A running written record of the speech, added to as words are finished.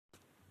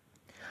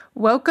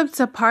Welcome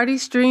to Party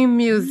Stream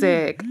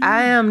Music.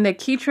 I am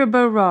Nikitra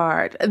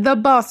Berard, the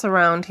boss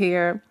around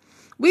here.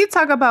 We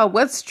talk about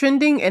what's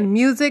trending in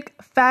music,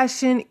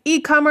 fashion,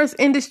 e-commerce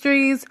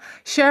industries,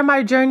 share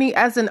my journey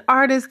as an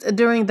artist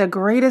during the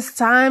greatest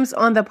times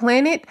on the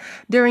planet,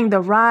 during the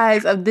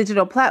rise of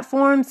digital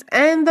platforms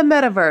and the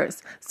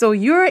metaverse. So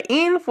you're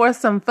in for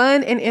some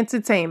fun and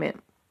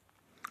entertainment.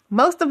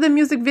 Most of the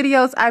music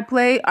videos I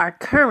play are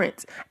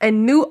current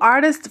and new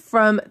artists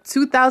from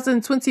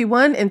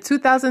 2021 and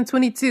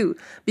 2022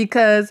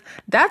 because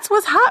that's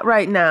what's hot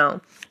right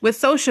now. With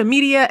social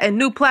media and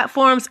new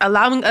platforms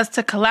allowing us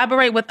to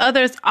collaborate with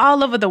others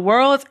all over the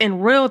world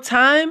in real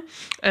time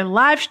and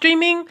live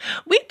streaming,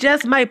 we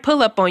just might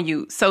pull up on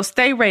you, so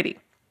stay ready.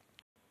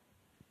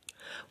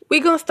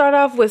 We're going to start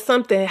off with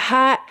something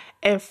hot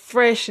and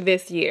fresh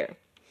this year.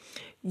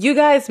 You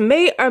guys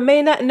may or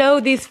may not know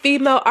these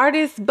female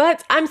artists,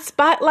 but I'm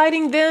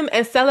spotlighting them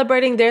and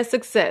celebrating their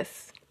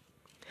success.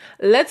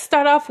 Let's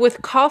start off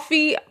with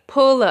Coffee,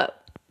 Pull Up.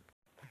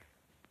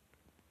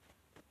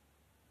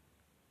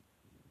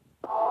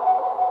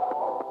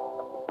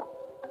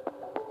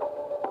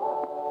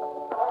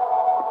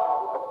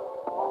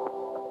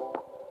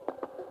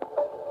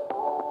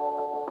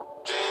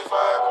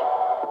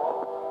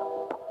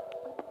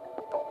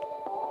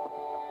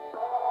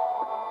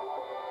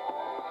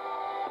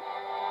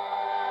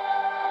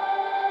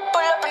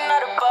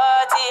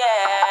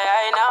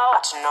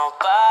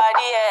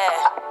 Nobody,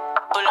 yeah.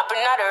 Pull up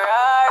another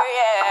Rari,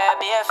 yeah.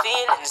 Bare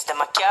feelings that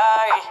I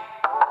carry.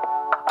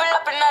 Pull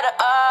up another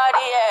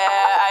Audi,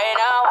 yeah. I ain't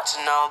not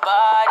watching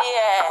nobody,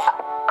 yeah.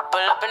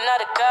 Pull up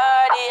another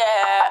card,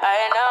 yeah. I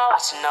ain't not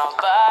watching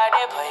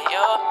nobody but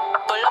you.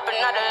 Pull up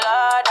another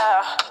Lada.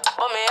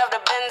 Put me off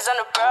the Benz and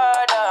the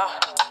Prada.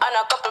 And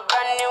a couple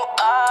brand new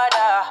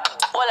order.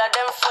 All of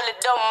them fully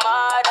don't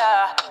matter.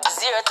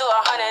 0 to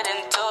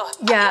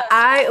 102. Yeah,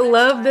 I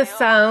love the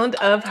sound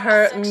of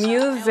her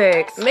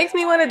music. Makes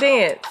me want to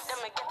dance.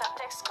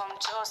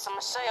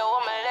 I'ma show you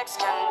what my legs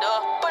can do.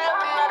 Pull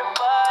up another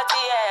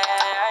party, yeah.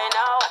 I ain't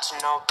not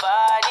watching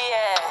nobody,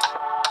 yeah.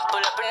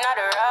 Pull up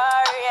another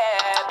Rari,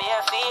 yeah.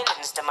 Bare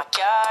feelings that I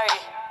carry.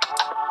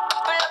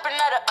 Pull up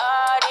another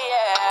Audi,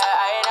 yeah.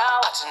 I ain't not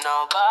watching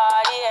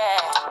nobody,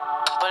 yeah.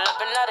 Pull up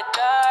another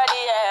card,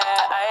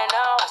 yeah. I ain't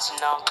not watching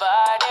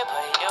nobody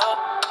but you.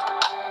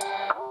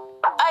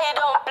 I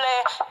don't play,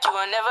 you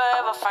will never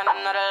ever find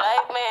another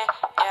like me,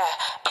 yeah.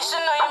 You should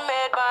know you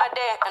made my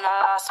day, and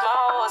I lost my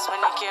horse when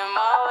you came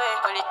my way,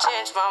 but it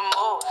changed my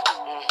mood.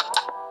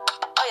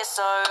 Oh, you're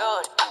so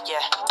rude,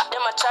 yeah. Then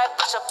I try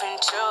push up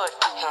intrude,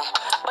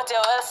 but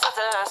you're well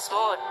settled and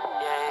smooth,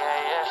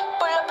 yeah.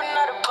 Pull up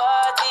another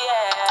party,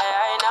 yeah.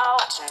 I ain't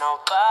not watching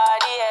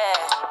nobody, yeah.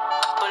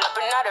 Pull up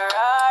another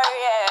Rari,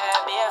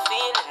 yeah. Bare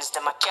feelings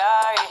that I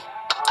carry.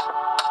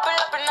 Pull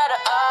up another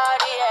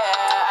Audi,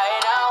 yeah. I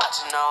ain't not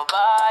watching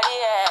nobody,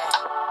 yeah.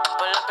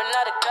 Pull up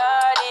another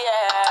card,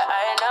 yeah. I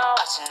ain't not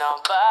watching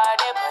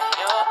nobody but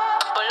you.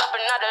 Pull up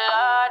another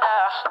Lada.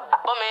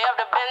 Put me off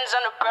the Benz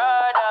and the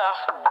Prada.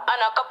 And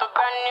a couple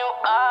brand new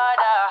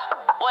order.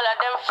 All of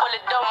them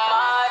fully don't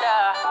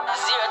matter.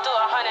 0 to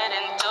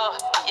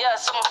 102. Yeah,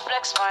 so I'ma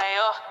flex my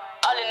yo.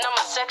 All in on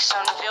my section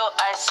view,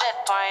 I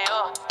set on you.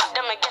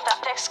 Then me get a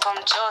text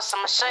come true, so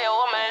I'ma show you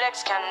what my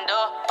legs can do.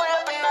 Pull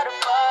up another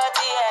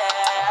party, yeah.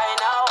 I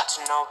ain't not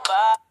watching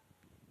nobody.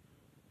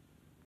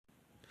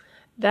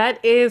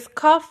 That is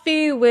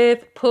Coffee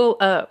with Pull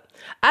Up.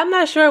 I'm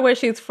not sure where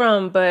she's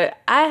from, but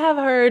I have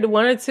heard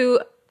 1 or 2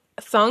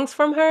 songs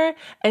from her,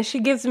 and she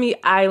gives me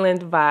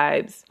island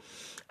vibes.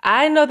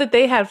 I know that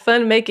they had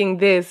fun making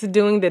this,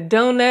 doing the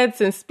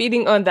donuts and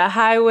speeding on the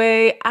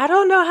highway. I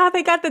don't know how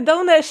they got the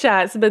donut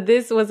shots, but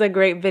this was a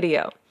great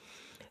video.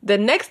 The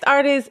next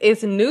artist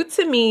is new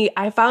to me.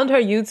 I found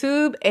her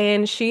YouTube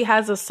and she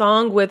has a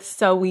song with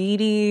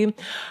Saweetie.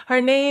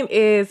 Her name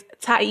is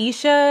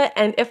Taisha,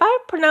 and if I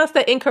pronounced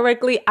that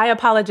incorrectly, I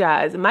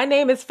apologize. My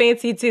name is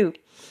fancy too.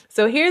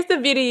 So here's the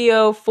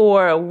video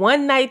for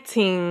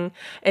 119,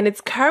 and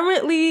it's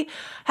currently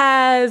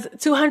has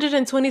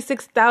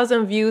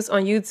 226,000 views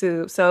on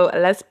YouTube. So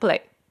let's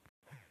play.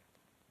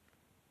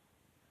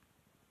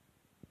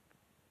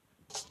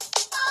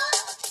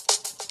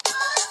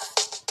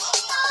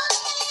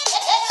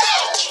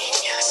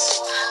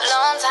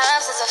 Long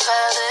time since I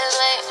felt this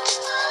way.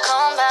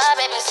 Come by,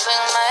 baby, swing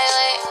my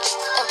way.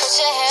 And put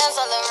your hands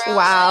on the road.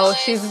 Wow,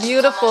 she's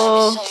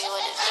beautiful.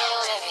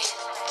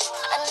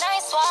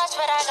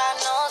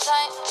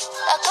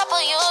 A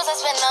couple years I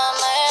spent on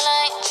my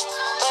line,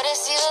 but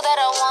it's you that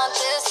I want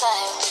this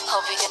time.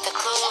 Hope you get the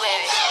clue,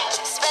 baby.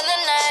 Spend the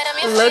night, I'm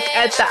your Look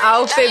at the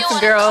outfits,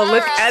 girl.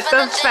 Look at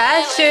the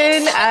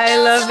fashion. I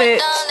love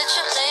it.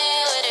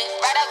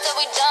 Right after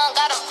we done,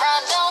 got a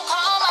front, don't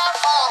call my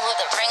phone with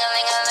a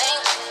ring-a-ling-a-ling.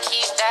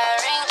 Keep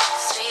that ring,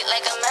 sweet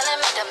like a melon,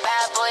 make the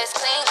bad boys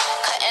clean.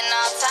 Cutting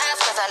all ties,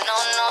 cause I know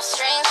no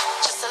strings.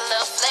 Just a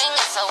little fling,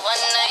 it's a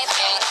one-night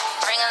thing.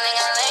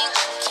 Ring-a-ling-a-ling,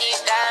 keep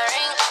that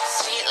ring.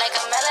 Sweet like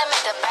a melon,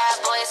 make the bad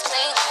boys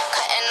clean.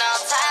 Cutting all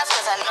ties,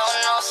 cause I know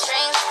no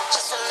strings.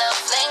 Just a little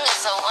fling,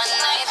 it's a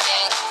one-night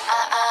thing.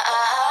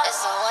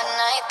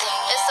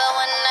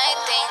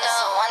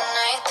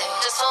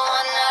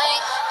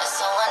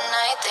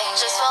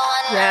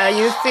 Yeah,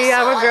 you see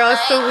our girl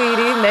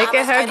Saweetie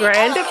making her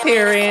grand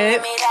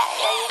appearance.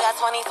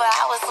 24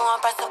 hours to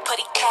impress a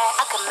pretty cat.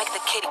 I can make the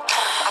kitty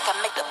purr, I can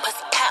make the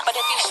pussy count. But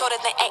if you shorter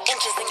than 8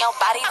 inches, then your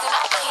body do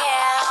not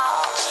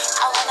count.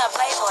 I wanna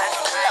playboy,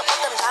 pull up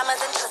with them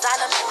diamonds and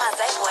designer make my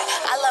day boy.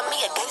 I love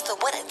me a gangster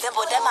with a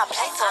dimple, that my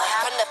play toy.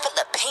 From the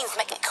Philippines,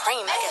 make it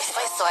cream, make it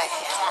soy soy.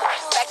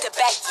 Back to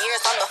back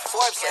years on the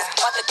Forbes list.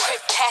 Bought the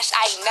crib cash,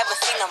 I ain't never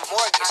seen a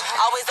mortgage.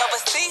 Always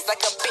overseas like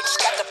a bitch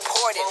got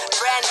deported.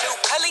 Brand new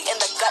curly in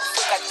the gut,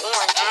 look like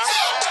oranges.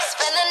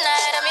 Spend the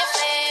night, I'm your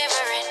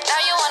favorite. Now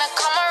you wanna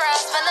come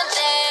around, spend the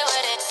day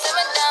with it.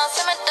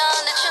 Simmer down,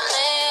 that you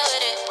live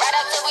with it. Right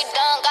after we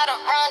done, gotta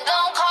run,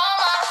 don't call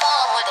my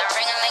phone with a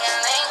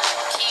ring-a-ling-a-ling.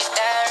 Keep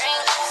that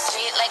ring,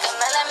 sweet like a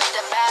melon, make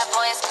the bad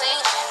boys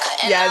clean.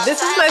 Yeah,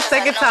 this is my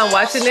second time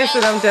watching this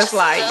and I'm just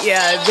like,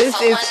 yeah, this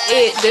is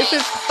it. This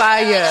is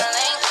fire.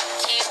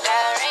 Keep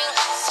that ring,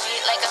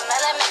 sweet like a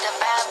melon, make the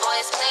bad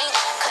boys clean.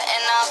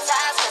 Cutting off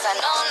ties, cause I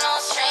know no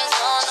strings,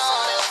 no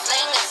little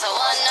fling. It's a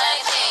one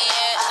night thing,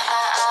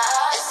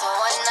 yeah. It's a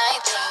one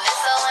night thing,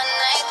 it's a one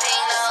night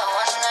thing, it's a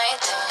one night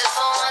thing, it's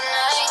a one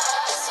night,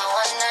 it's a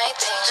one night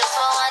thing, just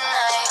for one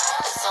night,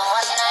 it's a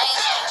one night.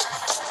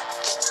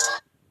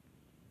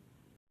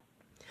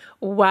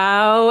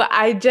 Wow,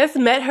 I just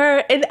met her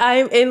and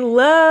I'm in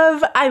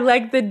love. I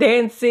like the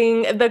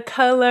dancing, the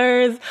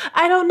colors.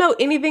 I don't know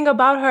anything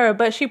about her,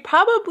 but she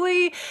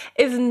probably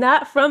is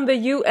not from the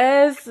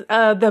US.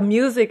 The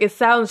music, it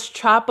sounds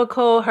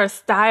tropical. Her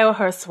style,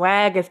 her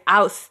swag is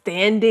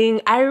outstanding.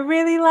 I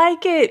really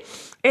like it.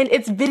 And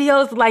it's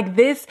videos like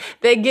this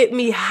that get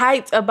me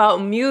hyped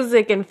about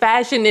music and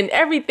fashion and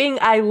everything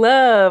I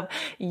love.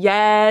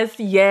 Yes,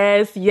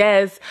 yes,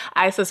 yes.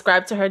 I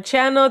subscribe to her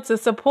channel to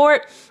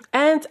support.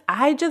 And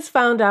I just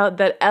found out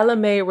that Ella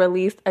Mai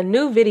released a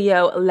new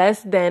video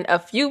less than a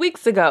few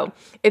weeks ago.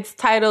 It's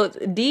titled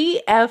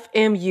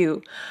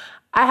DFMU.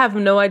 I have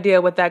no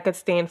idea what that could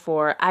stand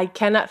for. I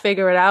cannot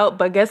figure it out,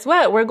 but guess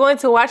what? We're going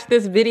to watch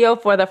this video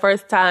for the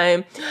first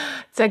time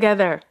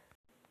together.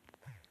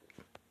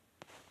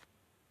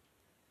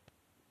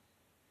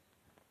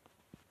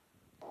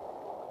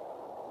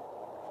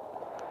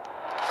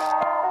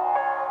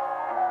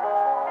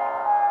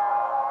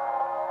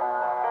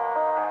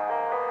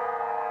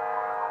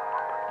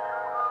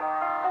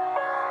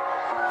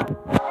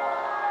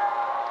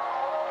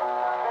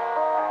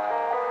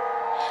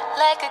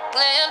 Like a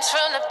glimpse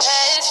from the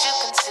past, you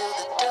conceal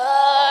the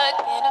dark.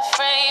 In a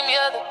frame,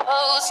 you're the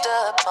poster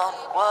up on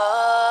the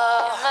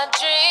wall. In my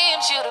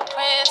dreams, you're the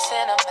prince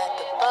and I'm at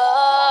the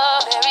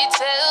bar. Fairy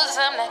tales,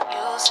 I'm not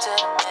used to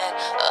them at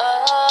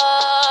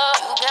all.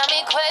 You got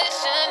me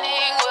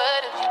questioning, what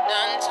have you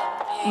done to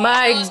me?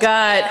 My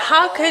God,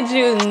 how could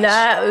you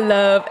not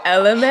love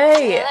Ella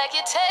Mai? Like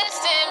you're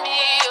testing me,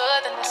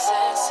 you're the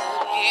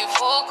necessity.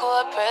 Full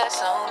court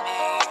press on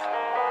me.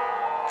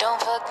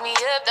 Don't fuck me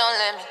up, don't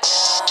let me down.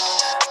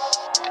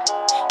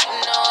 You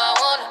know I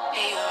wanna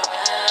be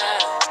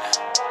around.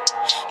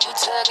 You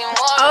tugging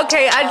more.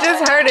 Okay, I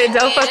just heard it.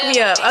 Don't fuck me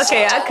up.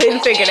 Okay, I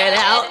couldn't figure that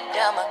out.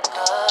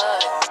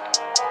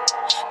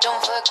 Don't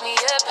fuck me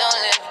up,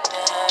 don't let me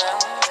down.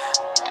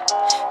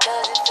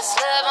 Cause if it's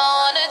love, I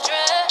wanna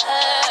drown.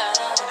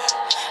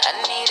 I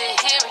need to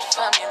hear it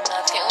from your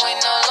mouth. Can we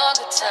no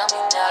longer tell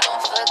me now?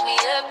 Don't fuck me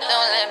up,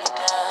 don't let me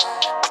down.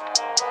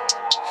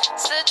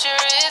 Such a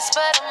risk,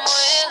 but I'm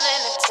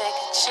willing to take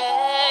a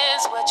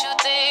chance. What you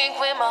think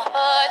when my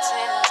heart's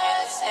in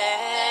his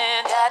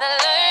hand? Gotta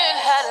learn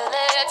how to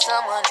let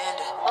someone in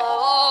the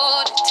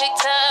hold. It take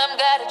time,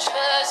 gotta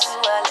trust who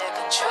I let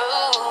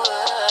control.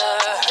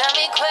 Got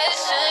me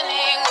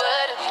questioning,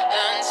 what have you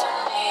done to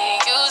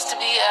me? Used to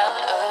be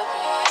out of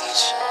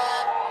reach.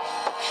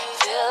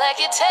 Feel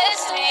like you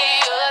test me,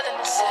 you're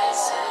the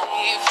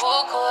necessity.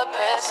 Full court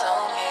press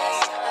on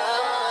me.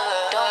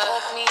 Don't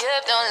fuck me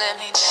up, don't let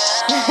me down.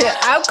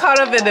 I'm caught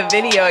up in the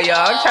video,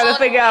 y'all. I'm trying to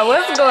figure out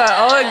what's going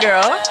on,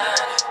 girl.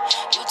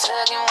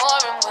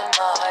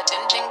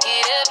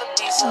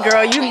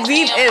 Girl, you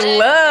deep in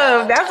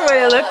love. That's what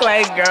it looked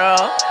like,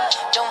 girl.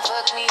 Don't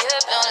fuck me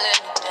up, don't let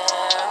me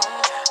down.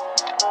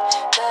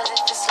 Cause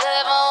if it's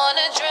love, I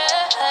wanna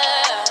drown.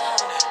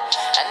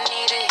 I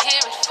need to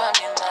hear it from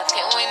your mouth.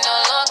 Can we no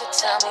longer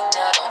tell me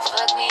now? Don't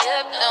fuck me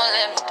up, don't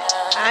let me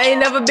down. I ain't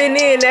never been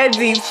in that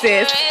deep,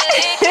 sis.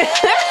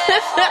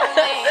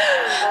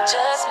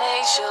 Just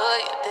make sure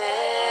you're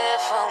there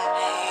for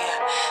me.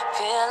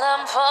 Feel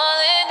I'm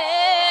falling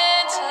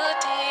in too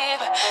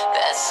deep.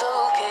 That's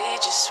okay,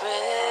 just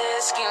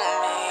rescue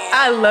me.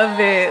 I love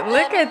it.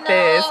 Look at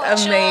this.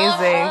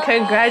 Amazing.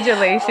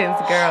 Congratulations,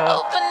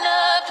 girl. Open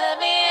up, let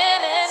me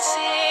in and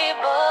see,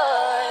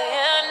 boy.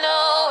 I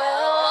know where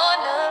I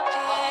wanna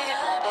be.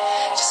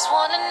 Just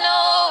wanna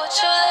know what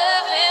your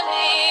loving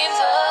means.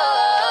 Oh,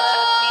 don't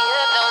fuck me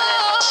up, don't let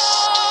me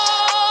down.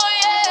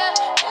 Yeah,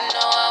 you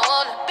know I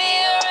wanna be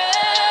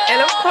around. And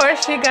of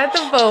course, she got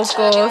the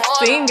vocals.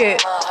 Sing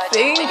it.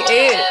 Sing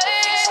it.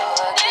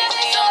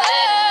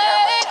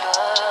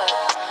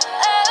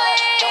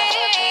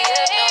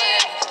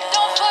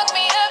 Don't fuck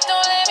me up,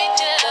 don't let me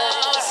down. Cause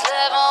if it's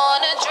love, I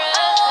wanna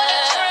drown.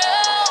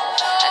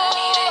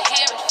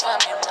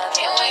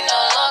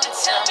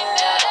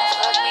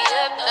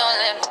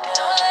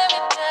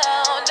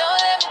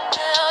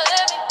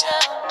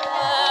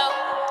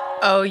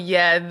 Oh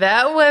yeah,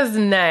 that was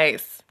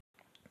nice.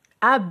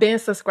 I've been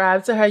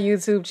subscribed to her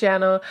YouTube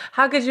channel.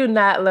 How could you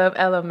not love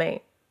Ella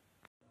Mai?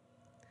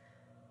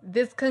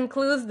 This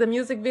concludes the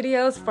music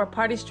videos for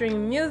Party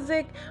Stream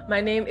Music. My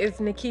name is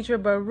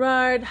Nikitra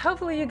Berard.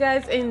 Hopefully you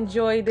guys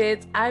enjoyed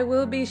it. I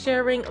will be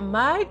sharing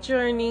my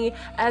journey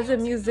as a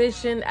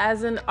musician,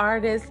 as an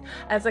artist,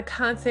 as a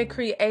content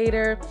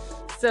creator.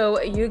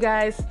 So you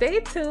guys stay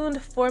tuned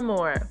for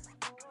more.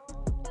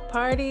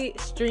 Party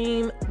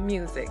Stream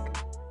Music.